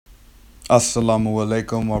Assalamu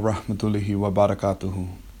alaikum wa rahmatullahi wa barakatuhu.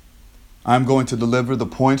 I'm going to deliver the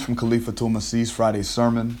points from Khalifatul Masih's Friday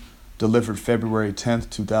sermon, delivered February 10th,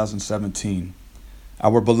 2017.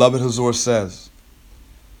 Our beloved Hazur says,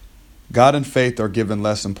 God and faith are given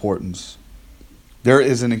less importance. There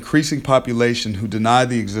is an increasing population who deny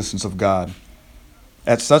the existence of God.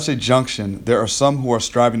 At such a junction, there are some who are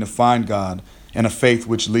striving to find God and a faith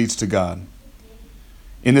which leads to God.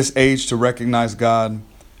 In this age, to recognize God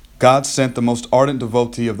sent the most ardent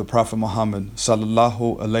devotee of the Prophet Muhammad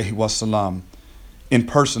sallallahu alaihi wasallam in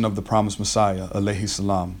person of the promised Messiah alaihi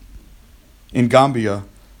salam. In Gambia,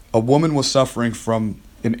 a woman was suffering from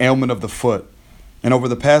an ailment of the foot, and over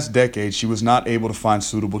the past decade she was not able to find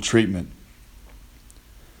suitable treatment.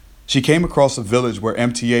 She came across a village where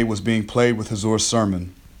MTA was being played with Hazur's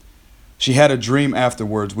sermon. She had a dream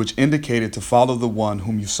afterwards which indicated to follow the one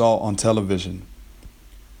whom you saw on television.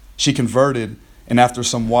 She converted, and after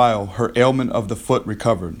some while, her ailment of the foot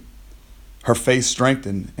recovered. Her faith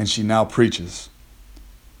strengthened, and she now preaches.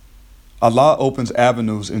 Allah opens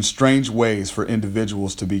avenues in strange ways for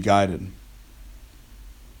individuals to be guided.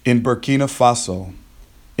 In Burkina Faso,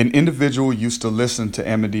 an individual used to listen to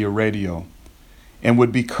Ahmadiyya radio and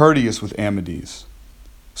would be courteous with Ahmadis.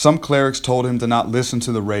 Some clerics told him to not listen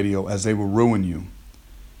to the radio as they will ruin you.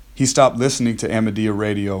 He stopped listening to Ahmadiyya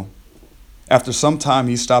radio. After some time,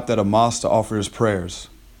 he stopped at a mosque to offer his prayers.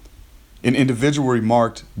 An individual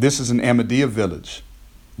remarked, "This is an Ahmadiyya village."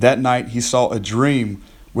 That night, he saw a dream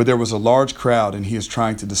where there was a large crowd and he is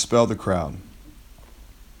trying to dispel the crowd.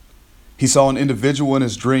 He saw an individual in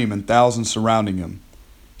his dream and thousands surrounding him.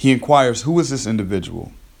 He inquires, "Who is this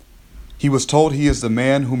individual?" He was told he is the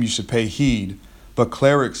man whom you should pay heed, but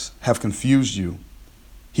clerics have confused you.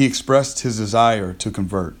 He expressed his desire to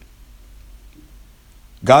convert.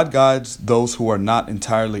 God guides those who are not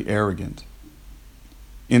entirely arrogant.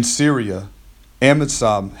 In Syria, Ahmad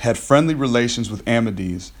Saab had friendly relations with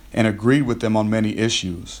Ahmadis and agreed with them on many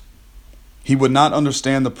issues. He would not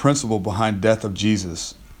understand the principle behind death of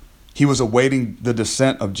Jesus. He was awaiting the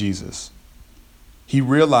descent of Jesus. He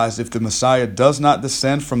realized if the Messiah does not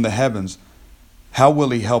descend from the heavens, how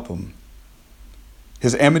will he help him?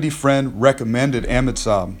 His Ahmadi friend recommended Ahmad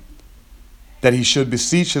Saab that he should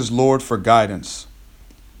beseech his Lord for guidance.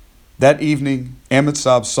 That evening, Ahmad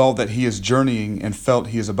Saab saw that he is journeying and felt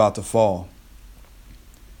he is about to fall.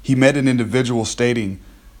 He met an individual stating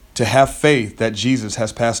to have faith that Jesus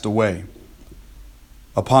has passed away.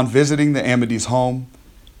 Upon visiting the Ahmadi's home,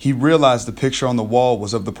 he realized the picture on the wall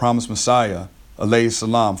was of the promised Messiah, alayhi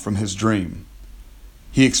salam, from his dream.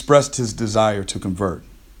 He expressed his desire to convert.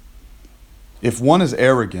 If one is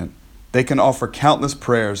arrogant, they can offer countless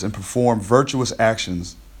prayers and perform virtuous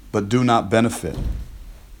actions, but do not benefit.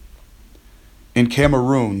 In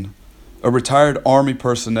Cameroon, a retired army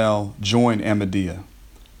personnel joined Ahmadiyya.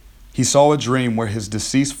 He saw a dream where his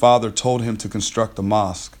deceased father told him to construct a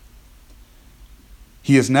mosque.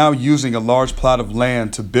 He is now using a large plot of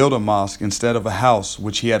land to build a mosque instead of a house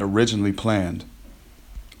which he had originally planned.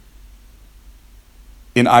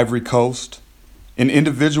 In Ivory Coast, an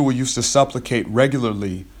individual used to supplicate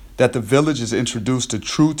regularly that the village is introduced to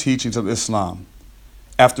true teachings of Islam.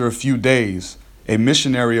 After a few days, a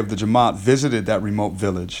missionary of the Jamaat visited that remote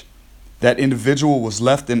village. That individual was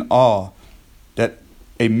left in awe that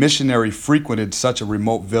a missionary frequented such a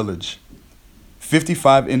remote village.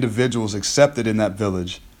 55 individuals accepted in that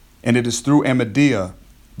village, and it is through Ahmadiyya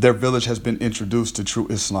their village has been introduced to true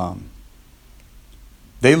Islam.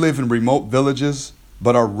 They live in remote villages,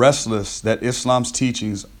 but are restless that Islam's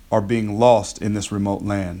teachings are being lost in this remote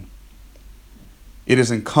land. It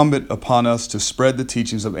is incumbent upon us to spread the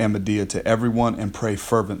teachings of Ahmadiyya to everyone and pray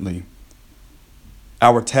fervently.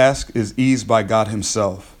 Our task is eased by God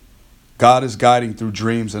Himself. God is guiding through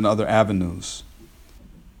dreams and other avenues.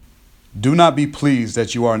 Do not be pleased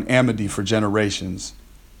that you are an Ahmadi for generations.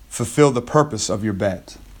 Fulfill the purpose of your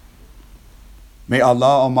bet. May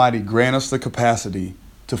Allah Almighty grant us the capacity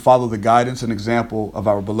to follow the guidance and example of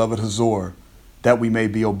our beloved Hazur, that we may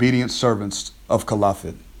be obedient servants of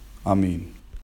Caliphate. Ameen.